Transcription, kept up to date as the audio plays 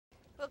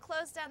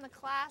close down the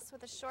class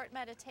with a short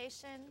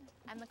meditation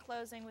and the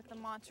closing with the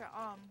mantra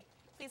Om.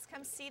 Please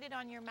come seated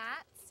on your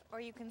mats, or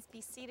you can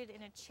be seated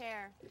in a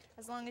chair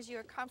as long as you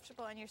are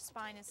comfortable and your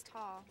spine is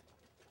tall.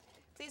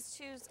 Please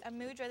choose a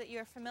mudra that you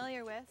are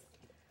familiar with,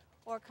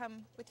 or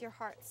come with your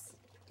hands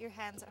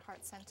at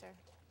heart center.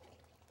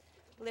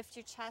 Lift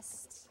your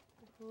chest,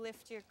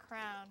 lift your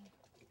crown.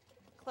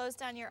 Close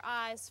down your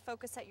eyes,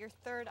 focus at your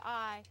third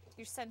eye,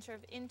 your center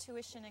of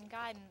intuition and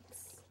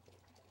guidance,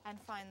 and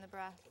find the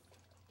breath.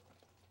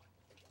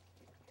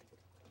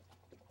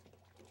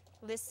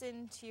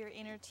 Listen to your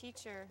inner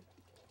teacher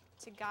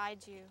to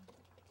guide you.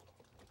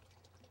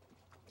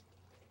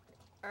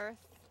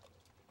 Earth,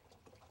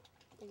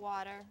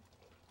 water,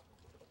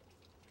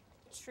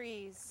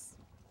 trees,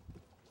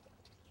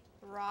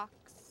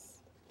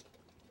 rocks,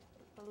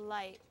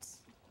 light,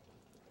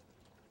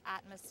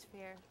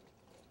 atmosphere.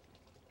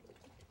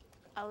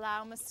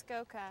 Allow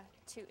Muskoka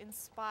to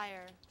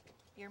inspire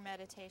your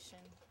meditation.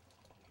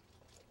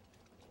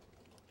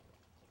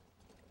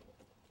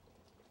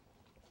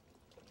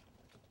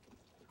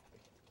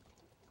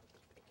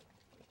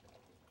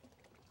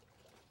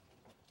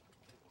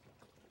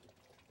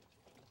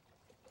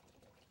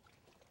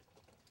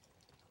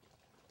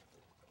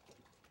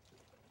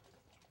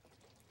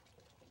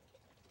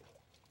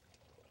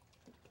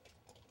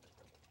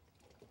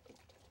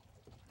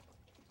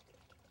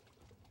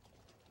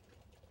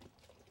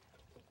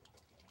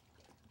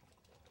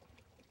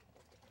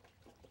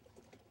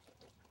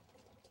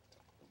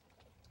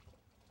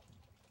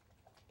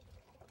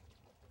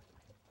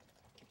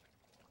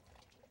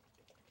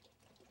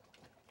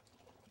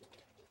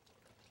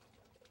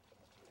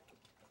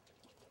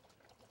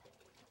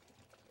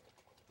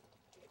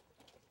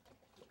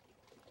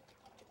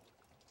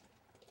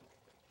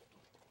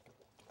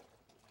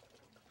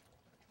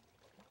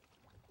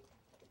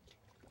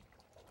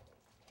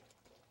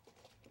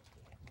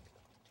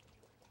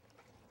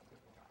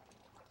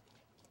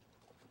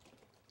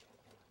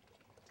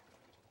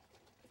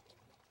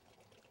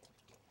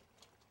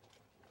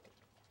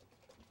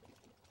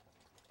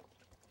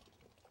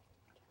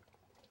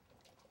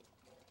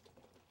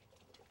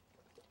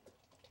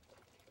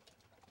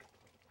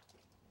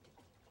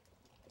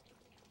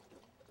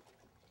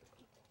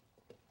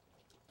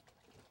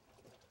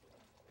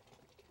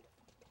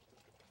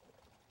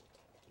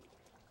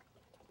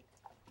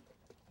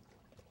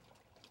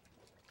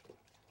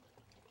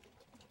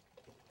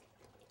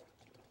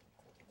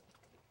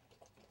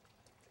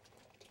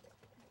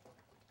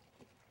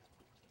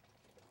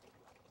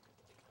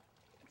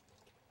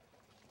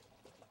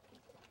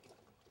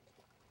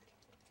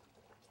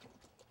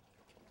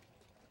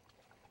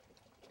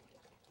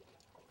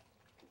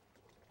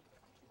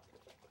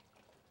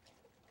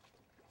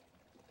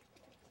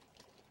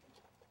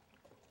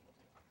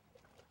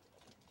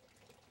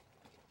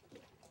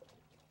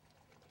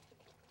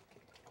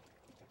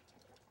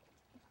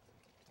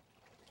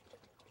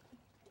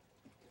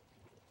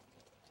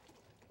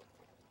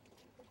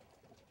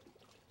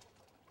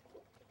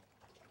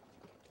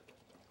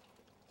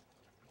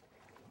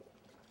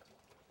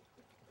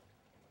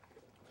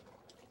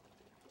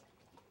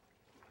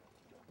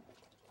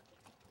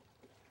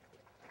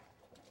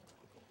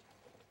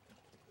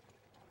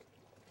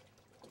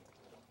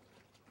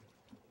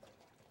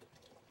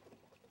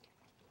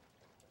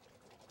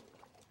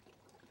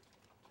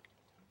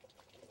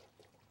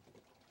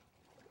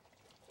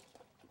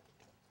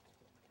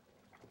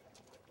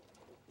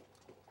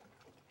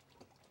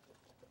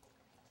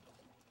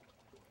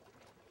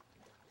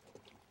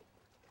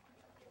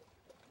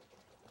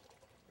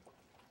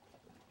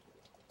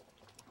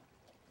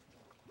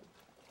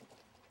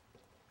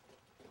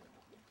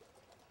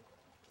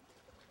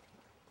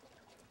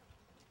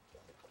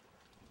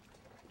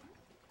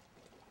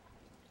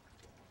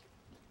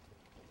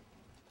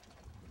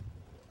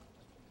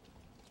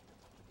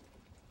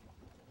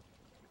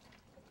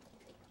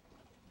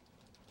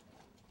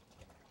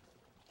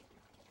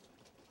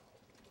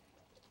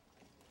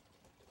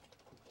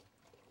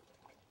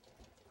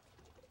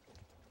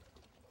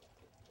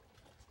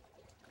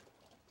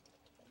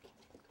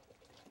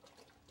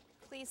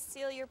 Please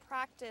seal your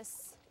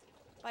practice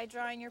by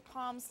drawing your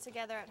palms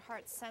together at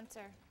heart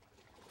center.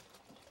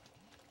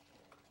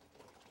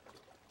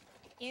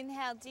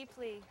 Inhale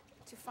deeply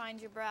to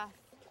find your breath.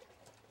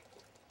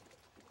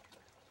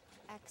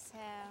 Exhale.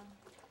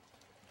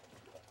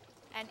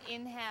 And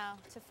inhale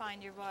to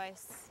find your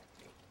voice.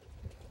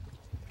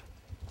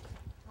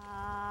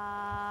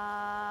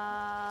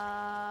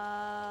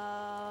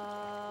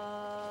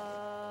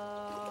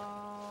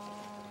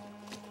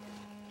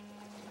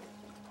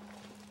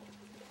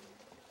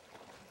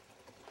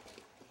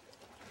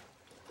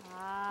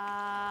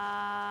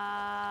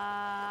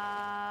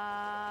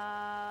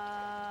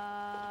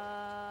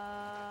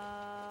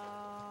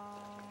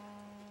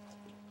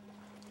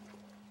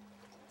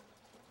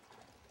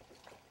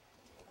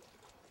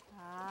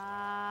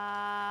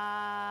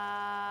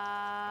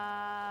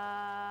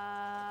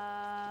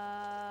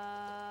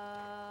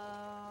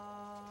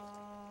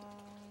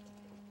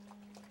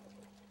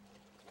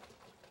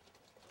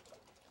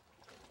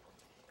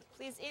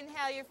 Please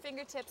inhale your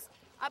fingertips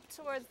up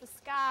towards the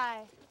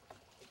sky.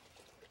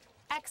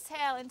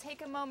 Exhale and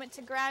take a moment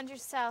to ground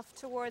yourself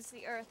towards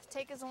the earth.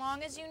 Take as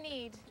long as you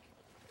need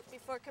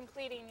before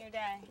completing your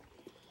day.